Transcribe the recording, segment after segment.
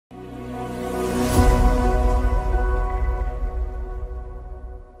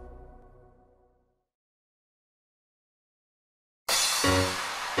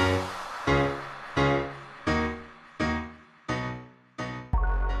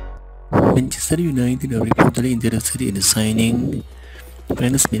Manchester United are reportedly interested in signing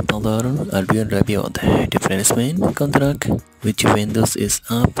French midfielder Adrien Rabiot. The Frenchman's contract with Juventus is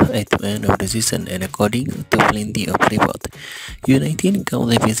up at the end of the season, and according to plenty of reports, United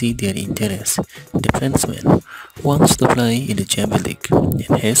currently visit their interest. The Frenchman wants to play in the Champions League and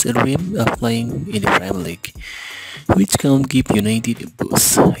has a dream of playing in the Premier League, which can give United a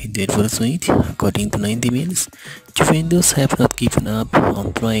boost in their pursuit. According to 90 Minutes, Juventus have not given up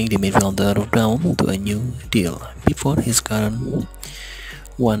on trying the midfielder down to a new deal before his current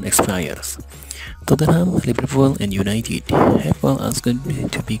one expires. Tottenham, Liverpool, and United have all asked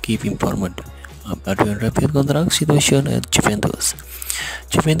to be kept informed about the rapid contract situation at Juventus.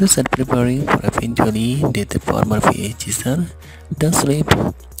 Juventus are preparing for eventually that the former PSG star does leave,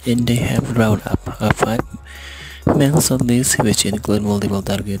 and they have drawn up a five-man shortlist which include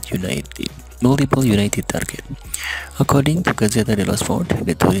multiple United targets. According to Gazzetta dello Sport,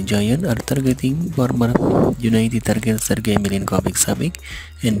 the Turin Giants are targeting former United target Sergei Milinkovic-Savic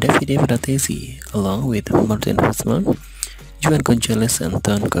and Davide Fratesi, along with Martin Husman, Juan Gonzalez, and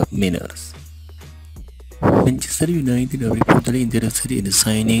Ton Miners. Manchester United are reportedly interested in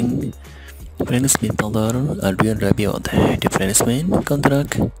signing French midfielder Adrien Rabiot. The Frenchman's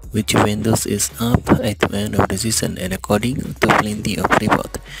contract with Juventus is up at the end of the season, and according to plenty of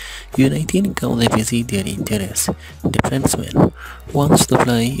reports, United currently visit their interest. The Frenchman wants to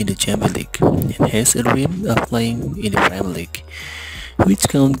play in the Champions League and has a dream of playing in the Premier League, which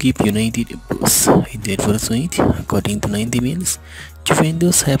can give United a boost in their pursuit. According to 90 Minutes,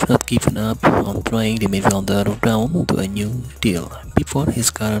 Juventus have not given up on trying the midfielder down to a new deal before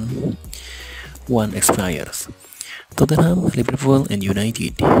his current one expires. Tottenham, Liverpool, and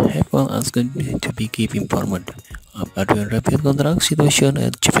United have all asked to be kept informed about the rapid contract situation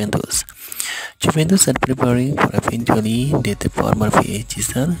at Juventus. Juventus are preparing for eventually that the former PSG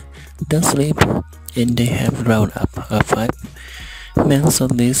star does leave, and they have drawn up a five-man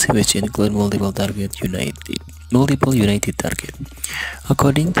shortlist which include multiple United targets.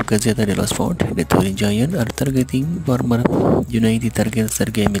 According to Gazzetta dello Sport, the Turin Giants are targeting former United target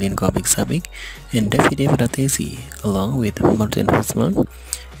Sergei Milinkovic-Savic and Davide Fratesi, along with Martin Husman,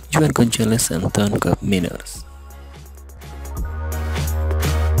 Juan Gonzalez, and Ton Miners.